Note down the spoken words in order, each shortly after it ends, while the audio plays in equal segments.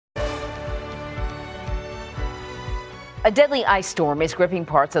A deadly ice storm is gripping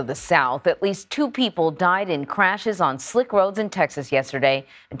parts of the South. At least 2 people died in crashes on slick roads in Texas yesterday,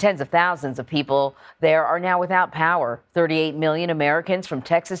 and tens of thousands of people there are now without power. 38 million Americans from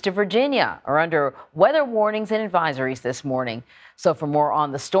Texas to Virginia are under weather warnings and advisories this morning. So for more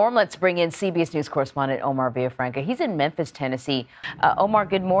on the storm, let's bring in CBS News correspondent Omar Villafranca. He's in Memphis, Tennessee. Omar,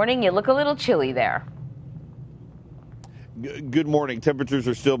 good morning. You look a little chilly there. Good morning. Temperatures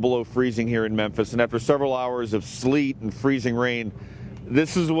are still below freezing here in Memphis, and after several hours of sleet and freezing rain,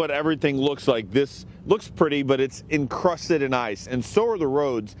 this is what everything looks like. This looks pretty, but it's encrusted in ice, and so are the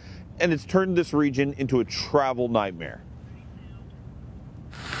roads, and it's turned this region into a travel nightmare.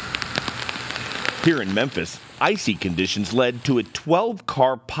 Here in Memphis, icy conditions led to a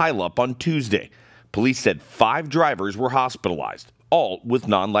 12-car pileup on Tuesday. Police said 5 drivers were hospitalized, all with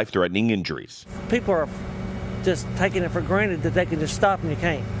non-life-threatening injuries. People are just taking it for granted that they can just stop and you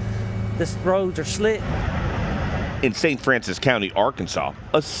can't. The roads are slick. In St. Francis County, Arkansas,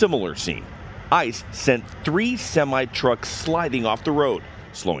 a similar scene. Ice sent 3 semi-trucks sliding off the road,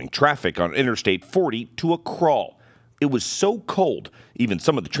 slowing traffic on Interstate 40 to a crawl. It was so cold, even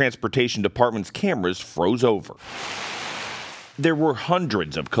some of the transportation department's cameras froze over. There were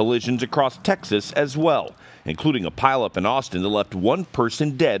hundreds of collisions across Texas as well, including a pileup in Austin that left 1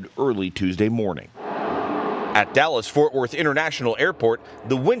 person dead early Tuesday morning. At Dallas-Fort Worth International Airport,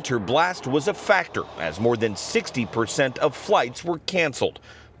 the winter blast was a factor as more than 60% of flights were canceled,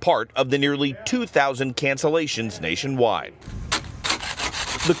 part of the nearly 2,000 cancellations nationwide.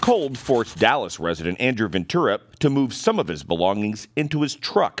 The cold forced Dallas resident Andrew Ventura to move some of his belongings into his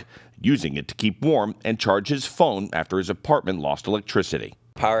truck, using it to keep warm and charge his phone after his apartment lost electricity.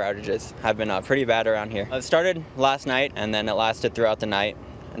 Power outages have been pretty bad around here. It started last night and then it lasted throughout the night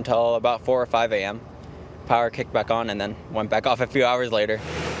until about 4 or 5 a.m. Power kicked back on and then went back off a few hours later.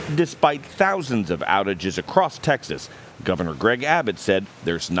 Despite thousands of outages across Texas, Governor Greg Abbott said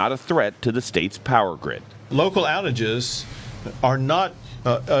there's not a threat to the state's power grid. Local outages are not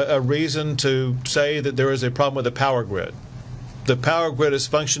a reason to say that there is a problem with the power grid. The power grid is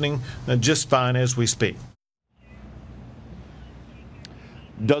functioning just fine as we speak.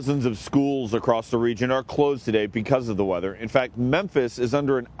 Dozens of schools across the region are closed today because of the weather. In fact, Memphis is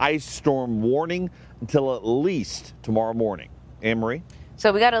under an ice storm warning until at least tomorrow morning. Anne-Marie?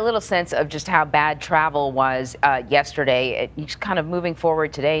 So we got a little sense of just how bad travel was yesterday. It's kind of moving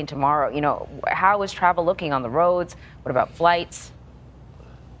forward today and tomorrow. You know, how is travel looking on the roads? What about flights?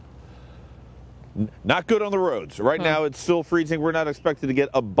 Not good on the roads. Right now it's still freezing. We're not expected to get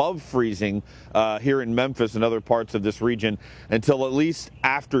above freezing here in Memphis and other parts of this region until at least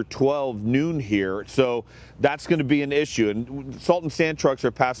after 12 noon here. So that's going to be an issue. And salt and sand trucks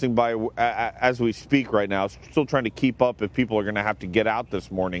are passing by as we speak right now, still trying to keep up if people are going to have to get out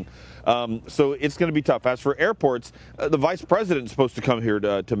this morning. So it's going to be tough. As for airports, the vice president is supposed to come here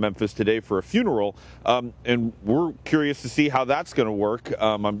to Memphis today for a funeral. And we're curious to see how that's going to work.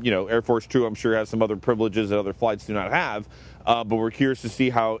 You know, Air Force Two, I'm sure, has some other privileges that other flights do not have. But we're curious to see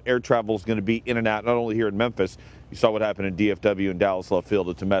how air travel is going to be in and out, not only here in Memphis. You saw what happened in DFW and Dallas Love Field.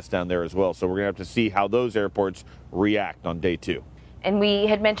 It's a mess down there as well. So we're going to have to see how those airports react on day 2. And we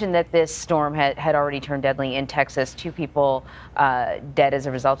had mentioned that this storm had already turned deadly in Texas. 2 people dead as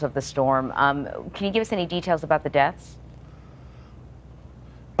a result of the storm. Can you give us any details about the deaths?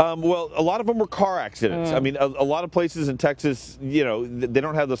 Well, a lot of them were car accidents. I mean, a lot of places in Texas, you know, they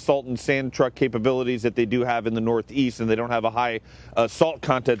don't have the salt and sand truck capabilities that they do have in the Northeast, and they don't have a high salt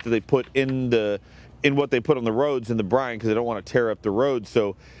content that they put in what they put on the roads in the brine because they don't want to tear up the roads.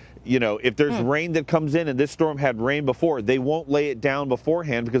 So, you know, if there's rain that comes in, and this storm had rain before, they won't lay it down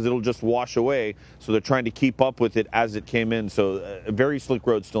beforehand because it'll just wash away. So they're trying to keep up with it as it came in. So a very slick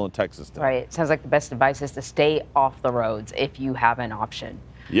road still in Texas today. Right. Sounds like the best advice is to stay off the roads if you have an option.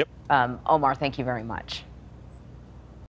 Yep. Omar, thank you very much.